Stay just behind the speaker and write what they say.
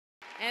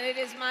And it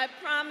is my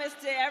promise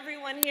to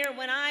everyone here,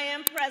 when I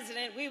am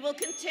president, we will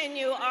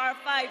continue our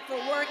fight for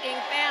working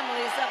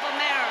families of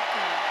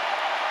America.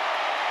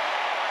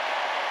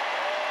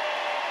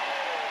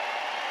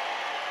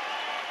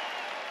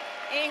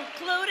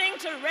 Including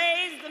to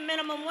raise the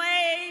minimum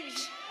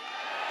wage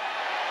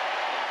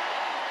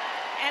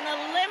and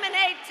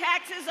eliminate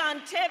taxes on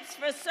tips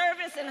for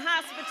service and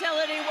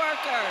hospitality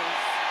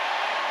workers.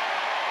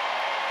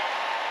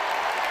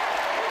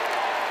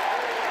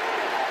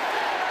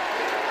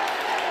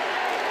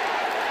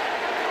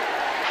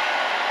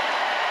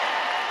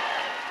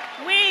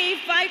 We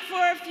fight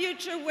for a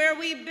future where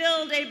we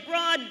build a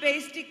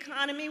broad-based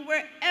economy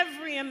where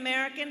every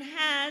American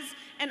has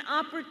an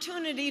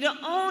opportunity to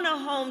own a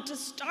home, to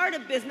start a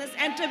business,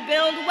 and to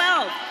build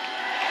wealth.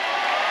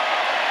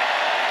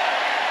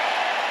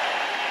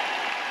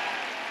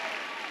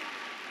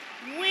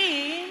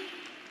 We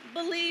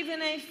believe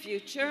in a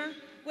future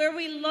where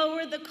we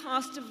lower the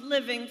cost of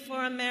living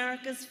for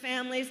America's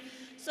families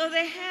so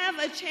they have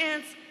a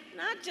chance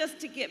not just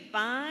to get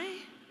by,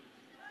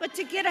 but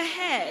to get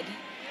ahead.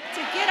 To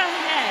get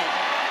ahead.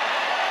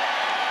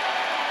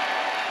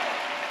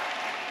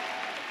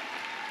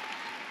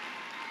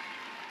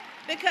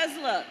 Because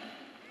look,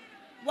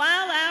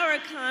 while our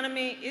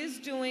economy is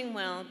doing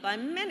well by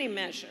many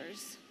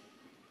measures,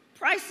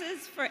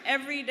 prices for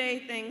everyday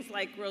things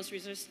like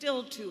groceries are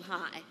still too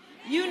high.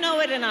 You know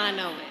it and I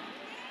know it.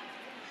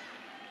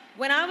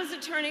 When I was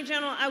Attorney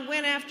General, I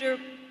went after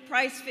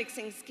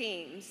price-fixing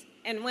schemes.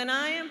 And when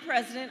I am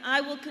president, I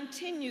will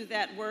continue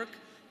that work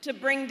to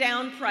bring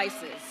down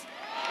prices.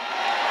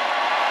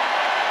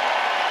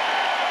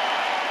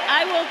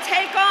 I will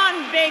take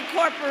on big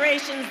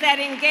corporations that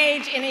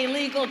engage in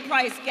illegal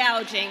price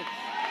gouging,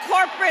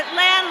 corporate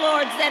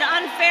landlords that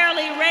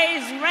unfairly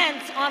raise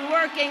rents on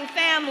working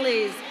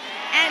families,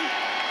 and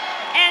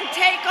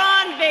take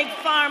on big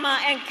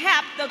pharma and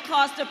cap the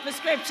cost of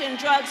prescription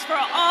drugs for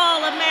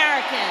all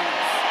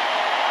Americans.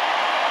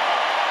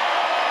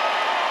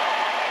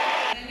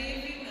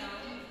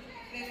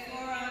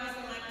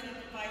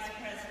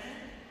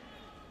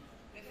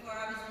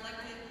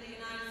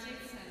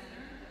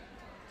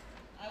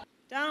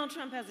 Donald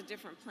Trump has a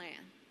different plan.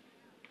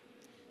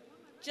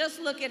 Just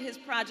look at his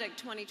Project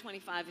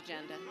 2025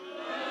 agenda,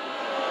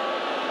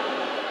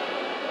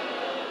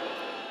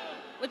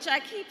 which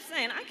I keep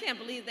saying, I can't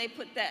believe they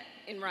put that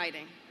in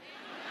writing.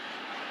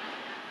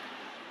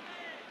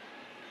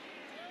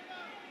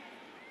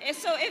 And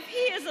so if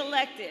he is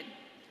elected,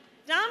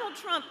 Donald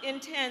Trump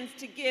intends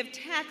to give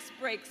tax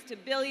breaks to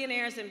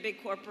billionaires and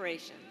big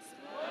corporations.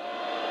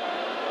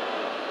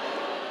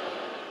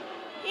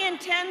 He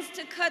intends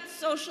to cut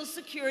Social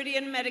Security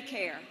and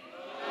Medicare.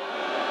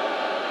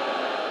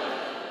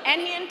 And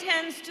he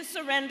intends to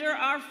surrender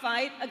our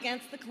fight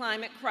against the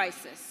climate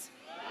crisis.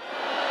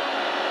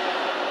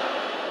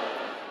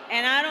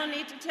 And I don't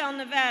need to tell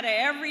Nevada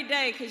every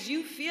day, because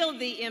you feel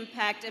the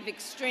impact of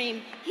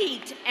extreme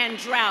heat and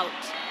drought.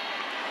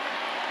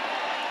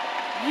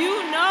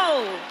 You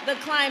know the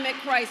climate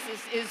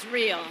crisis is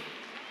real.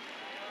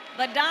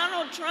 But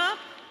Donald Trump,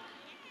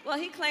 well,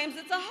 he claims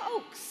it's a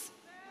hoax.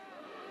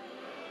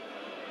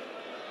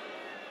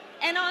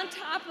 And on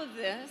top of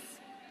this,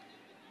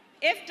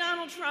 if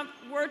Donald Trump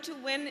were to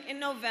win in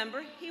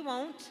November, he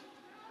won't,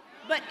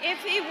 but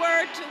if he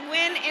were to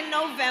win in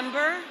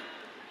November,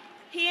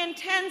 he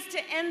intends to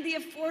end the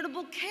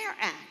Affordable Care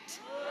Act.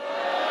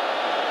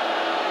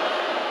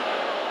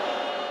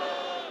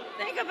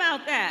 Think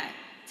about that.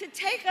 To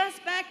take us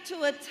back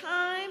to a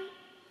time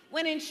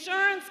when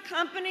insurance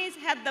companies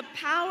had the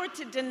power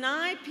to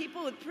deny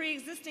people with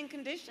pre-existing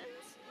conditions?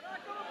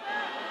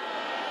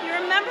 You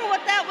remember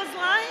what that was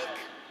like?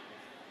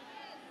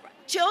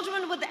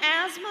 Children with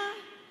asthma,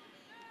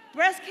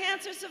 breast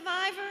cancer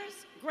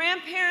survivors,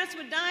 grandparents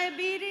with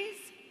diabetes.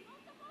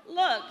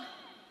 Look,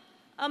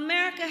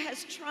 America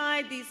has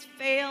tried these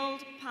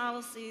failed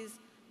policies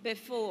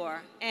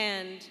before,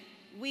 and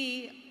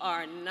we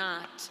are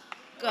not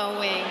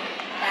going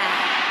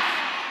back.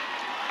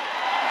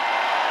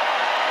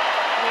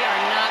 We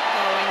are not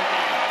going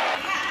back.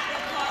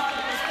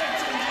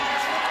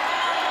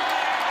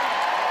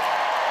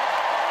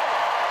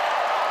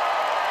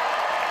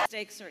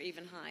 Stakes are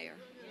even higher.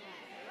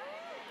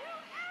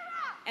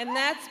 And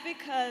that's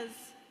because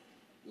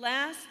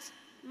last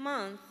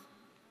month,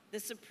 the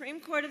Supreme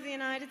Court of the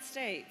United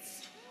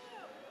States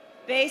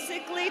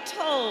basically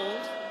told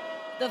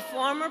the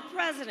former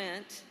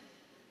president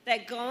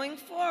that going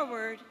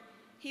forward,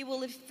 he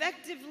will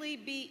effectively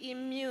be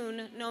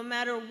immune no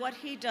matter what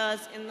he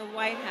does in the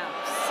White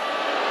House.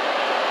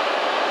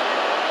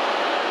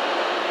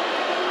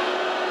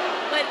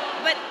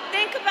 But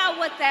think about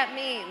what that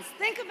means.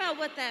 Think about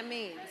what that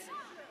means.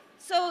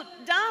 So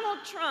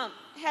Donald Trump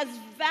has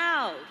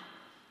vowed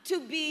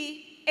to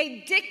be a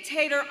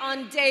dictator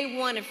on day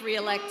one if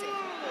reelected.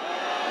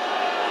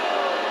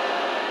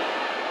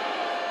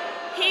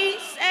 He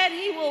said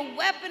he will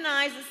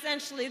weaponize,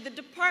 essentially, the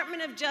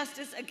Department of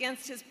Justice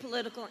against his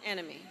political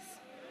enemies.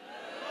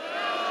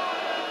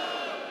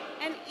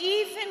 And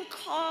even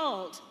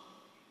called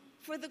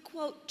for the,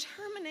 quote,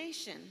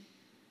 termination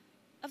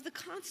of the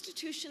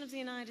Constitution of the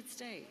United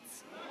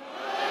States.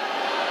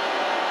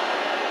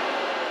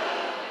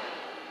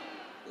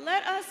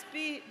 Let us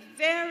be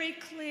very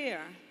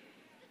clear.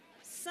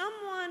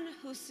 Someone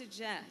who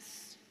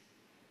suggests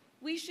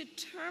we should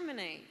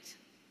terminate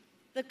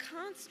the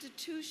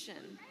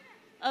Constitution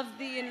of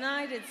the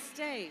United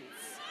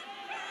States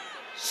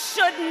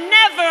should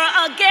never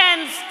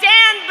again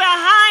stand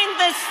behind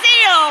the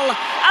seal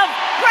of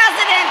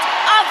President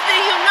of the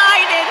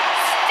United